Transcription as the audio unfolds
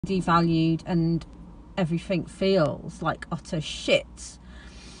devalued and everything feels like utter shit.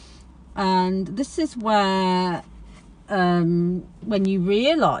 And this is where when you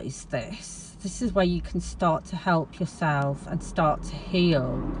realize this is where you can start to help yourself and start to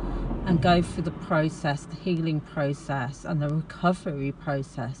heal and go through the process, the healing process and the recovery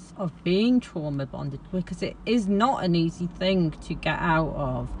process of being trauma bonded, because it is not an easy thing to get out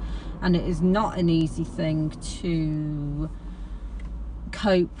of, and it is not an easy thing to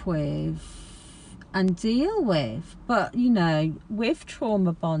cope with and deal with. But you know, with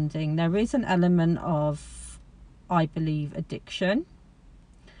trauma bonding there is an element of, I believe, addiction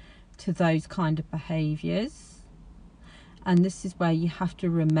to those kind of behaviors. And this is where you have to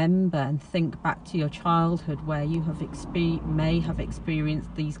remember and think back to your childhood, where you have may have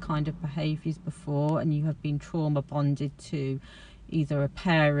experienced these kind of behaviors before, and you have been trauma bonded to either a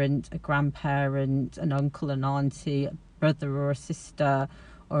parent, a grandparent, an uncle, an auntie, a brother or a sister,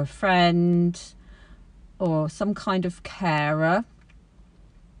 or a friend, or some kind of carer.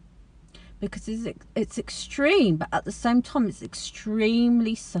 Because it's extreme, but at the same time it's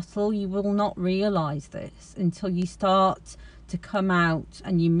extremely subtle. You will not realize this until you start to come out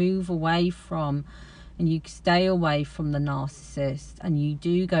and you move away from, and you stay away from the narcissist, and you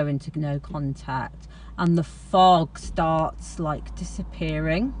do go into no contact, and the fog starts like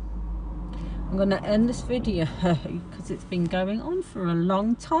disappearing. I'm going to end this video because it's been going on for a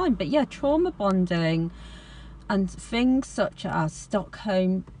long time. But yeah, trauma bonding and things such as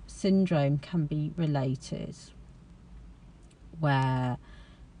Stockholm syndrome can be related, where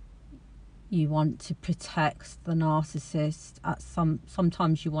you want to protect the narcissist.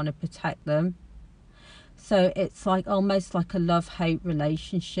 Sometimes you want to protect them. So it's like almost like a love-hate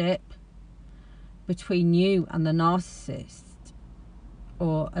relationship between you and the narcissist,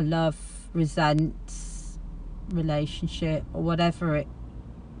 or a love-resent relationship, or whatever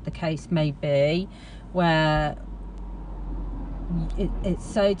the case may be, where it's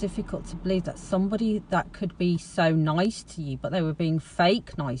so difficult to believe that somebody that could be so nice to you, but they were being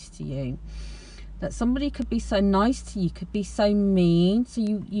fake nice to you, that somebody could be so nice to you could be so mean. So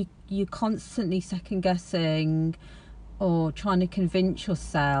you're constantly second guessing or trying to convince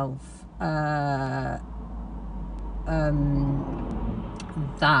yourself that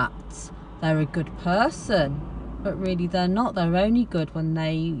they're a good person, but really they're not. They're only good when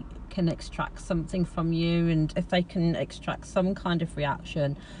they can extract something from you, and if they can extract some kind of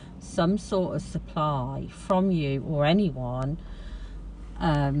reaction, some sort of supply from you or anyone,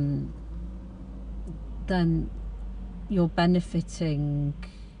 then you're benefiting,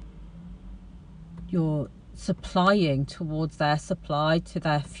 you're supplying towards their supply, to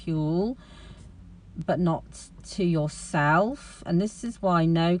their fuel, but not to yourself. And this is why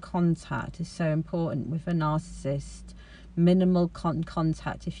no contact is so important with a narcissist. Minimal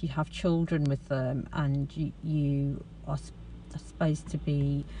contact if you have children with them, and you are supposed to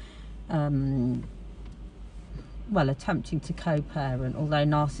be well, attempting to co-parent, although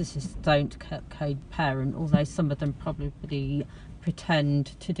narcissists don't co-parent, although some of them probably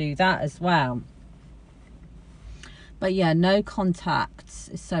pretend to do that as well. But yeah, no contact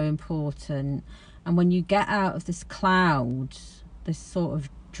is so important. And when you get out of this cloud, this sort of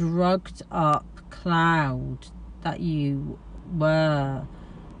drugged up cloud that you were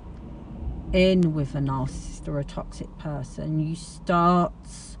in with a narcissist or a toxic person, you start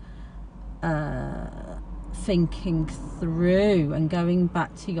thinking through and going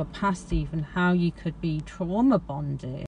back to your past, even how you could be trauma bonded.